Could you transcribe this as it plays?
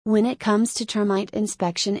When it comes to termite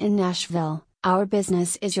inspection in Nashville, our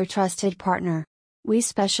business is your trusted partner. We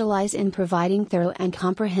specialize in providing thorough and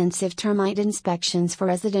comprehensive termite inspections for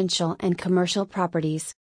residential and commercial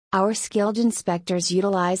properties. Our skilled inspectors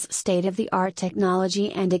utilize state-of-the-art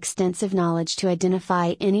technology and extensive knowledge to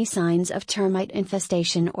identify any signs of termite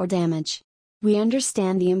infestation or damage. We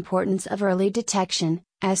understand the importance of early detection,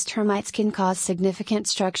 as termites can cause significant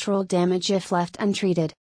structural damage if left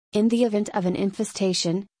untreated. In the event of an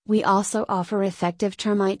infestation, we also offer effective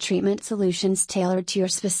termite treatment solutions tailored to your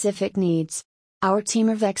specific needs. Our team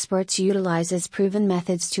of experts utilizes proven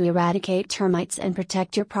methods to eradicate termites and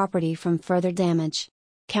protect your property from further damage.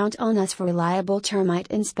 Count on us for reliable termite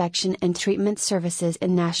inspection and treatment services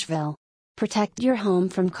in Nashville. Protect your home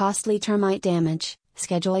from costly termite damage.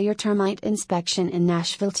 Schedule your termite inspection in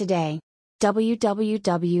Nashville today.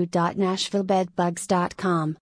 www.nashvillebedbugs.com